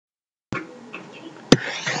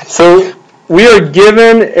So we are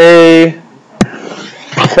given a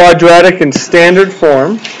quadratic in standard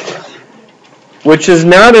form, which is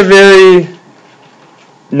not a very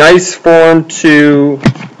nice form to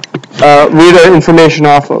read our information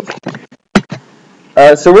off of.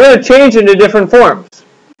 So we're going to change it into different forms.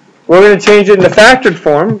 We're going to change it into factored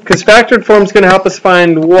form, because factored form is going to help us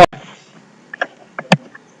find what?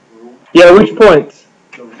 Yeah, which points?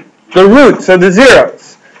 The roots, so the zeros.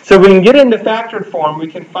 So we can get into factored form, we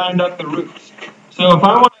can find out the roots. So if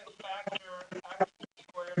I want to factor x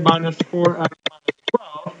squared minus 4x minus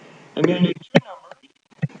 12, I'm going to need two numbers.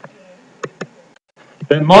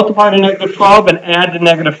 Then multiply to negative 12 and add to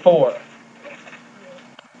negative 4. What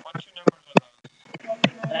two numbers are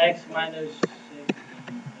those? X minus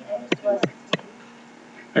 6.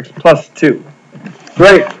 X plus 2.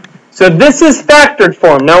 Great. So this is factored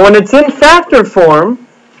form. Now when it's in factored form,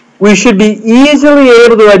 we should be easily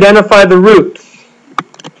able to identify the roots.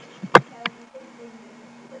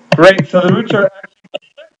 Great. So the roots are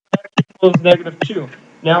x equals negative 2.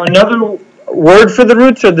 Now another word for the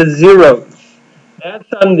roots are the zeros.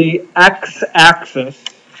 That's on the x-axis.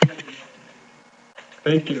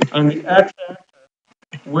 Thank you. On the x-axis.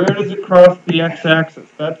 Where does it cross the x-axis?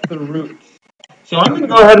 That's the roots. So I'm going to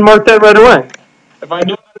go ahead and mark that right away. If I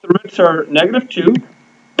know that the roots are negative 2, I'm going to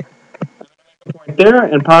make a point there,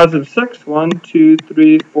 and positive 6. 1, 2,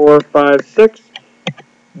 3, 4, 5, 6.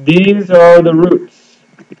 These are the roots.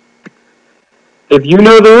 If you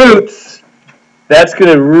know the roots, that's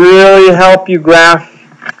going to really help you graph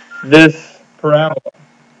this parabola.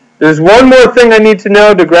 There's one more thing I need to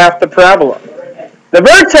know to graph the parabola. The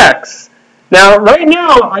vertex. Now, right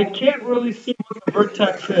now, I can't really see what the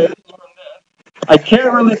vertex is from this. I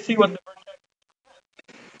can't really see what the vertex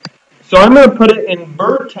is. So I'm going to put it in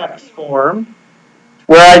vertex form,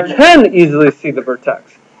 where I can easily see the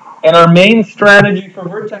vertex. And our main strategy for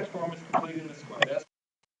vertex form is completing the square.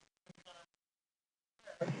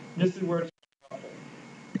 This is where it's helpful.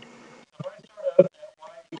 So if I start out at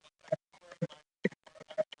y equals x squared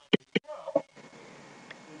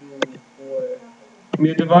minus 4x minus 12, I'm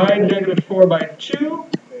going to divide negative 4 by 2,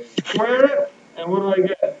 square it, and what do I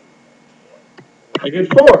get? I get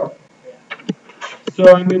 4. So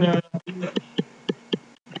I'm going to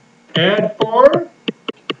add 4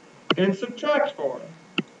 and subtract 4.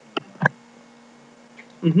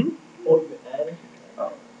 I add it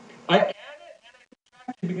and I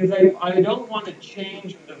subtract it because I don't want to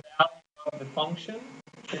change the value of the function.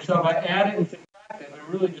 And so if I add it and subtract it, I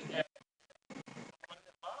really just add it.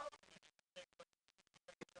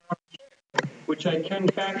 Which I can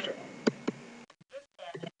factor. This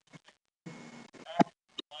factor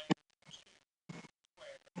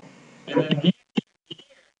and then these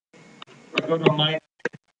here I go to a minus.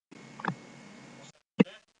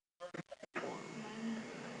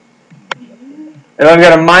 And I've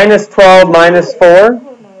got a minus 12 minus 4.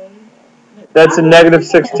 That's a negative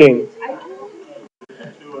 16.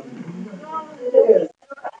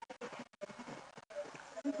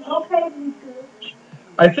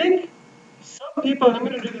 I think some people, and I'm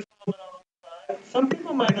going to do this a little bit on the side, some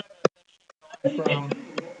people might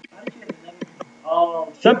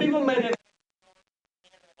have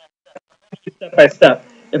step by step.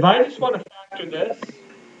 If I just want to factor this,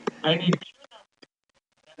 I need two numbers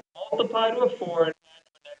that multiply to a 4 and add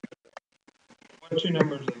to a negative 3. What two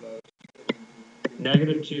numbers are those?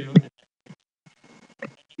 Negative 2 and negative 3.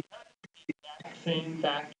 And you have the exact same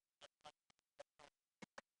factor.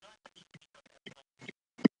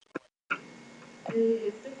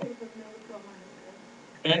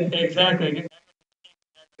 And exactly, I get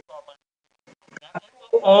negative 12 minus 4. That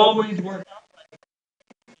will always work out like that.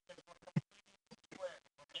 Because we're completing the square.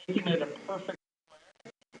 We're making it a perfect square.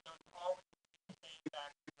 So it's always the same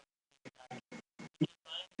factor. We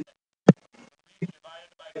designed it. We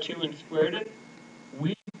divided by 2 and squared it. We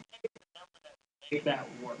picked the number that would make that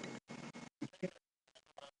work. It's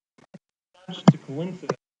not just a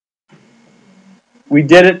coincidence. We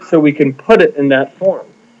did it so we can put it in that form.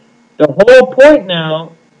 The whole point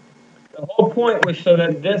now, the whole point was so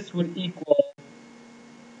that this would equal,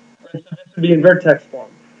 or so this would be in vertex form.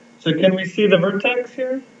 So can we see the vertex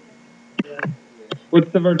here? Yeah.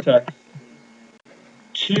 What's the vertex?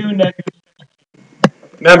 2 negative 16.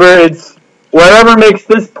 Remember, it's whatever makes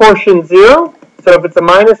this portion 0. So if it's a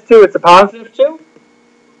minus 2, it's a positive 2.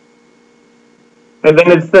 And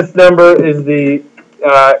then it's this number is the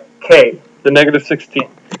k, the negative 16.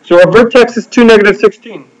 So our vertex is 2 negative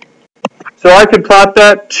 16. So I could plot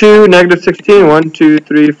that 2 negative 16. 1, 2,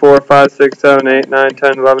 3, 4, 5, 6, 7, 8, 9,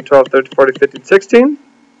 10, 11, 12, 13, 14, 15, 16.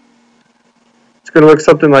 It's going to look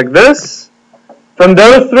something like this. From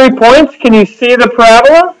those 3 points, can you see the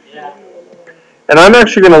parabola? And I'm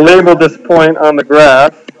actually going to label this point on the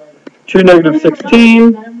graph 2, negative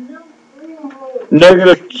 16,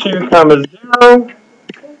 negative 2, comma 0,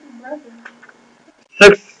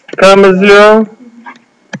 6, comma 0.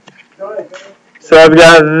 So I've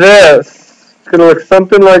got this. It's going to look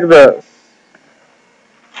something like this.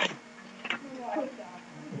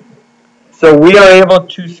 So we are able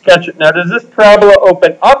to sketch it. Now, does this parabola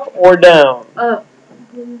open up or down? Up.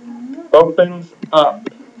 Opens up.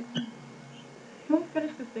 Can we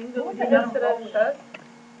finish the thing that we did yesterday?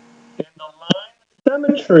 And the line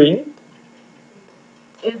symmetry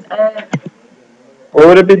Is at. What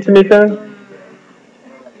would it be, Tamika?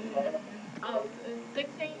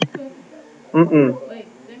 16. Mm-mm. Wait,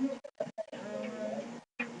 let me.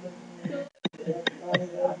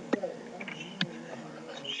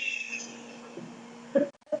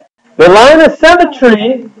 The line of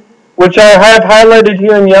symmetry, which I have highlighted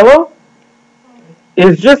here in yellow,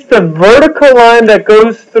 is just the vertical line that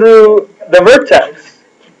goes through the vertex.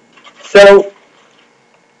 So,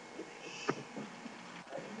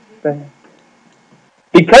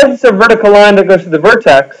 because it's a vertical line that goes through the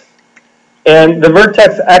vertex, and the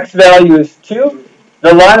vertex x value is 2,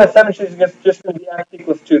 the line of symmetry is just going to be x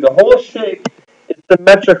equals 2. The whole shape is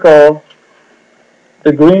symmetrical.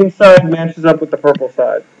 The green side matches up with the purple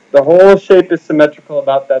side. The whole shape is symmetrical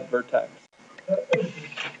about that vertex.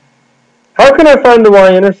 How can I find the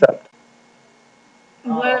y-intercept?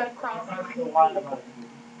 Where it crosses.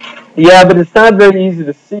 Yeah, but it's not very easy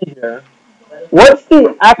to see here. What's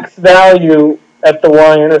the x value at the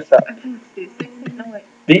y-intercept? I can't see. 16. No, wait.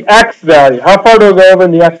 The x value. How far do I go over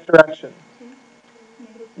in the x direction?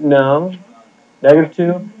 No. Negative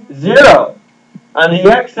 2. 0. On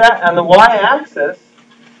the y-axis,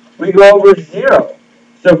 we go over 0.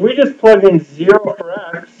 So if we just plug in 0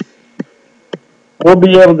 for x, we'll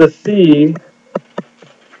be able to see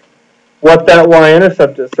what that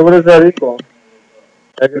y-intercept is. So what does that equal?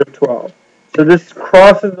 Negative 12. So this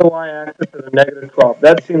crosses the y-axis at a negative 12.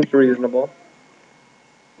 That seems reasonable.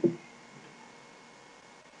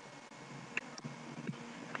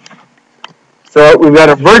 So we've got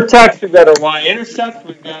a vertex, we've got a y-intercept,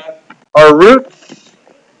 we've got our roots.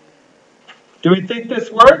 Do we think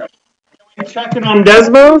this works? Can we check it on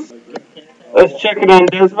Desmos? Let's check it on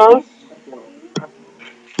Desmos.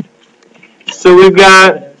 So we've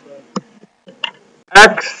got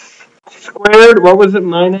x squared, what was it,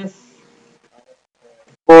 minus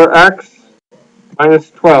 4x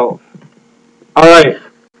minus 12. All right.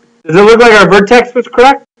 Does it look like our vertex was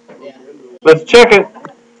correct? Yeah. Let's check it.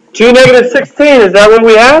 2, negative 16, is that what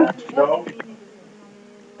we had? No.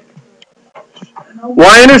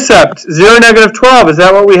 Y-intercept, 0, negative 12, is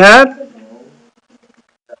that what we had?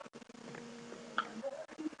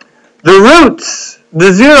 The roots,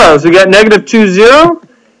 the zeros, we got negative 2, 0,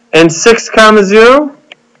 and 6, comma 0.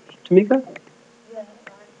 Tamika?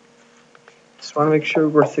 Just want to make sure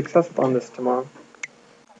we're successful on this tomorrow.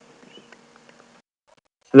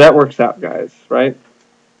 So that works out, guys, right?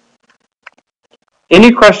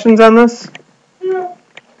 Any questions on this?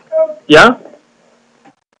 Yeah?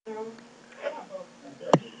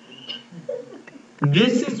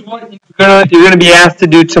 This is what you're gonna be asked to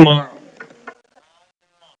do tomorrow.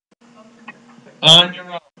 On your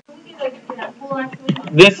own.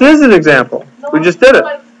 This is an example. We just did it.